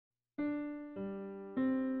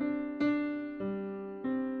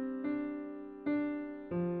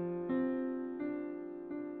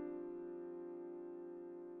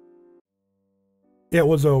It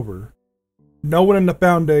was over. No one in the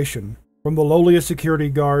Foundation, from the lowliest security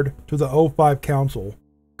guard to the O5 Council,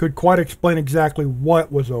 could quite explain exactly what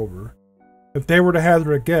was over. If they were to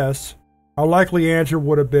hazard a guess, a likely answer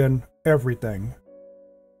would have been everything.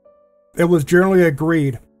 It was generally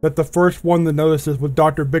agreed that the first one to notice this was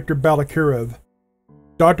Dr. Viktor Balakirev.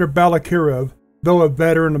 Dr. Balakirev, though a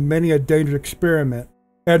veteran of many a dangerous experiment,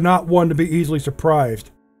 and not one to be easily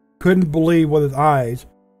surprised, couldn't believe what his eyes,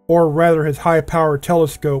 or rather his high-powered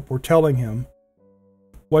telescope, were telling him.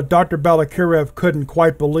 What Dr. Balakirev couldn't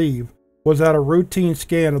quite believe was that a routine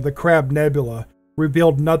scan of the Crab Nebula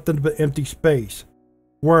revealed nothing but empty space,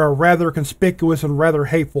 where a rather conspicuous and rather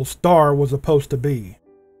hateful star was supposed to be.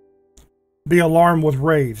 The alarm was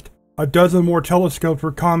raised. A dozen more telescopes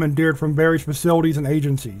were commandeered from various facilities and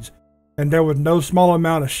agencies, and there was no small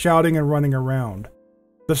amount of shouting and running around.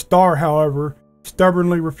 The star, however,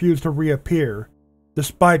 stubbornly refused to reappear,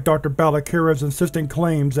 despite Dr. Balakirev's insistent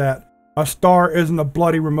claims that a star isn't a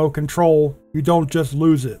bloody remote control, you don't just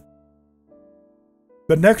lose it.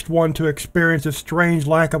 The next one to experience this strange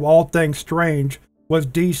lack of all things strange was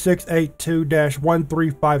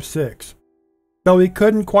D682-1356, though he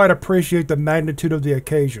couldn't quite appreciate the magnitude of the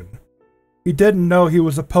occasion. He didn't know he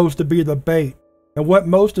was supposed to be the bait, and what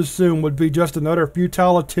most assumed would be just another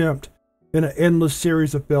futile attempt in an endless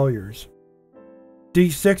series of failures.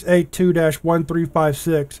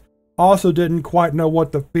 D682-1356 also didn't quite know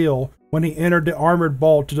what to feel when he entered the armored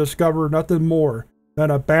vault to discover nothing more than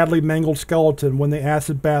a badly mangled skeleton when the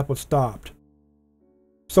acid bath was stopped.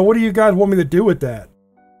 So what do you guys want me to do with that?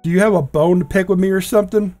 Do you have a bone to pick with me or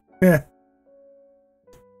something? The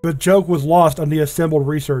joke was lost on the assembled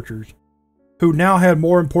researchers, who now had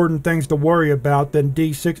more important things to worry about than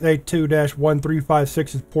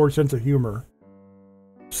D682-1356's poor sense of humor.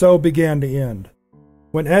 So began the end.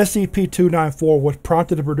 When SCP-294 was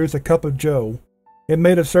prompted to produce a cup of joe, it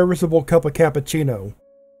made a serviceable cup of cappuccino,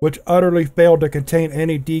 which utterly failed to contain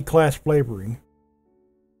any D-class flavoring.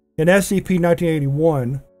 In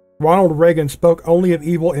SCP-1981, Ronald Reagan spoke only of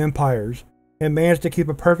evil empires, and managed to keep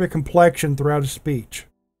a perfect complexion throughout his speech.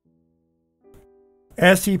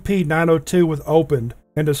 SCP-902 was opened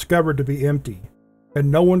and discovered to be empty,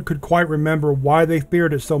 and no one could quite remember why they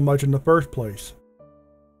feared it so much in the first place.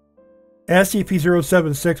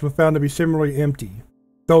 SCP-076 was found to be similarly empty,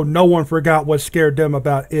 though no one forgot what scared them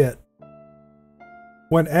about it.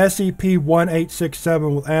 When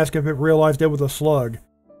SCP-1867 was asked if it realized it was a slug,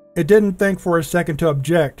 it didn't think for a second to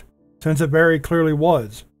object, since it very clearly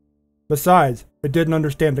was. Besides, it didn't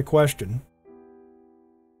understand the question.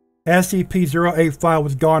 SCP-085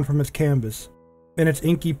 was gone from its canvas, and its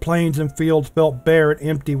inky plains and fields felt bare and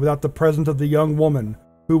empty without the presence of the young woman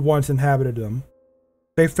who once inhabited them.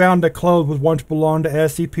 They found that clothes which once belonged to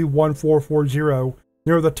SCP-1440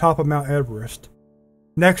 near the top of Mount Everest.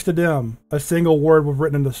 Next to them, a single word was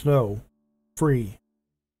written in the snow: free.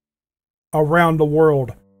 Around the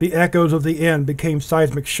world, the echoes of the end became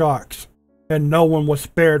seismic shocks, and no one was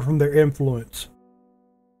spared from their influence.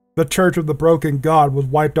 The Church of the Broken God was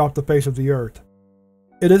wiped off the face of the earth.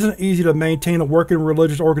 It isn't easy to maintain a working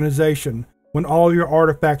religious organization when all of your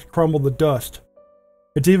artifacts crumble to dust.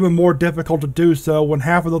 It's even more difficult to do so when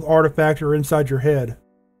half of those artifacts are inside your head.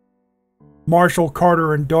 Marshall,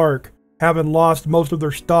 Carter, and Dark, having lost most of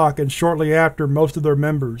their stock and shortly after most of their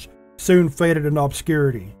members, soon faded into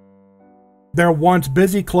obscurity. Their once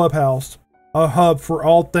busy clubhouse, a hub for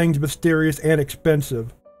all things mysterious and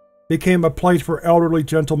expensive, became a place for elderly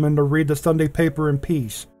gentlemen to read the Sunday paper in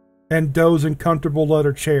peace and doze in comfortable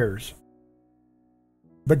leather chairs.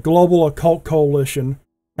 The Global Occult Coalition,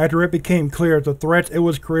 after it became clear that the threats it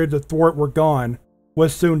was created to thwart were gone,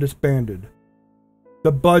 was soon disbanded.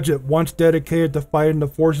 The budget once dedicated to fighting the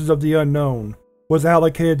forces of the unknown was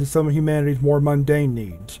allocated to some of humanity's more mundane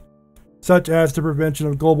needs, such as the prevention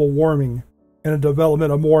of global warming and the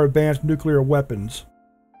development of more advanced nuclear weapons.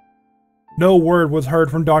 No word was heard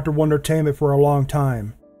from Dr. Wondertainment for a long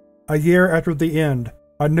time. A year after the end,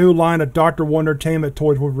 a new line of Dr. Wondertainment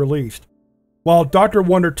toys was released. While Dr.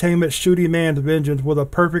 Wondertainment's Shooty Man's Vengeance was a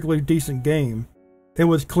perfectly decent game, it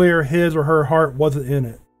was clear his or her heart wasn't in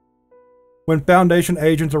it. When Foundation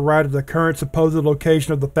agents arrived at the current supposed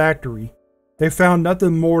location of the factory, they found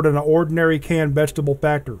nothing more than an ordinary canned vegetable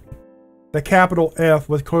factory. The capital F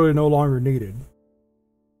was clearly no longer needed.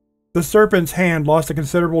 The Serpent's Hand lost a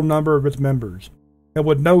considerable number of its members, and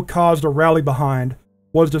with no cause to rally behind,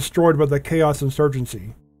 was destroyed by the Chaos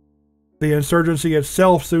Insurgency. The Insurgency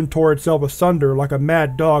itself soon tore itself asunder like a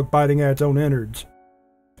mad dog biting at its own innards.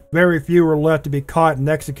 Very few were left to be caught and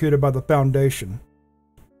executed by the Foundation.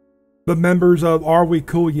 The members of Are We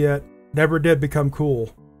Cool Yet never did become cool.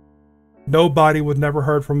 Nobody was never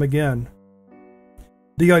heard from again.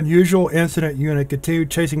 The Unusual Incident Unit continued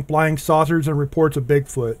chasing flying saucers and reports of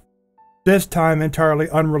Bigfoot, this time entirely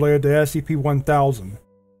unrelated to SCP-1000.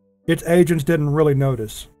 Its agents didn't really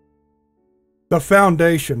notice. The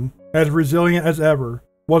Foundation, as resilient as ever,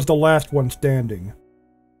 was the last one standing.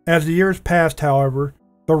 As the years passed, however,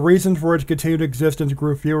 the reasons for its continued existence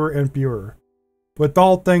grew fewer and fewer. With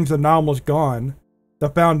all things anomalous gone, the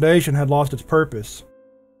Foundation had lost its purpose.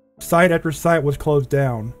 Site after site was closed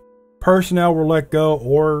down. Personnel were let go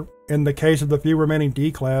or, in the case of the few remaining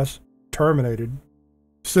D-Class, terminated.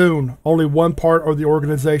 Soon, only one part of the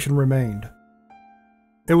organization remained.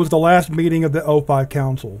 It was the last meeting of the O5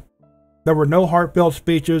 Council. There were no heartfelt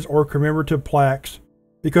speeches or commemorative plaques,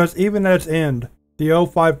 because even at its end, the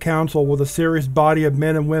O5 Council was a serious body of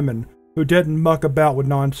men and women who didn't muck about with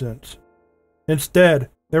nonsense.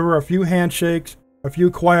 Instead, there were a few handshakes, a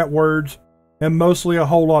few quiet words, and mostly a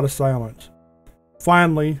whole lot of silence.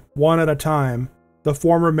 Finally, one at a time, the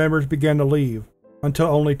former members began to leave, until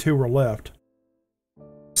only 2 were left.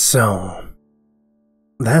 So,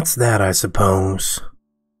 that's that, I suppose,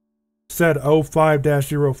 said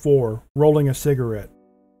O5-04, rolling a cigarette.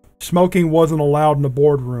 Smoking wasn't allowed in the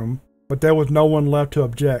boardroom, but there was no one left to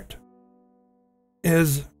object.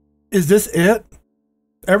 Is this it?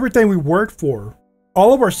 Everything we worked for?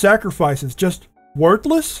 All of our sacrifices just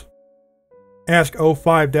worthless? Asked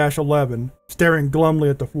O5-11, staring glumly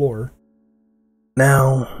at the floor.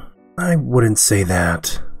 Now, I wouldn't say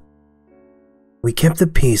that. We kept the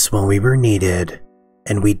peace while we were needed,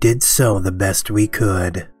 and we did so the best we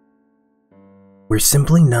could. We're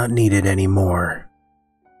simply not needed anymore.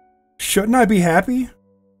 Shouldn't I be happy?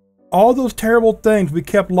 All those terrible things we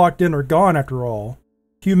kept locked in are gone after all.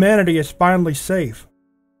 Humanity is finally safe.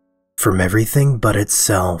 From everything but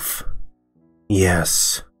itself.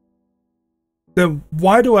 Yes. Then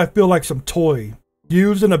why do I feel like some toy,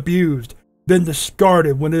 used and abused, then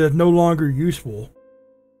discarded when it is no longer useful?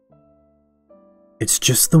 It's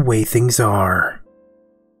just the way things are.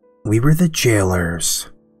 We were the jailers.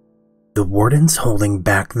 The wardens holding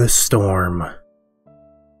back the storm.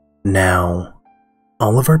 Now,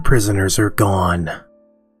 all of our prisoners are gone.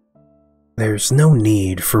 There's no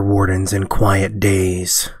need for wardens in quiet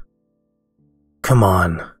days. Come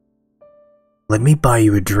on. Let me buy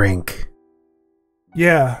you a drink.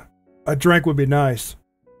 Yeah, a drink would be nice.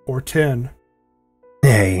 Or 10.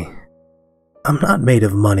 Hey, I'm not made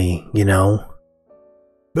of money, you know.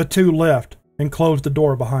 The 2 left and closed the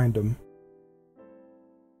door behind them.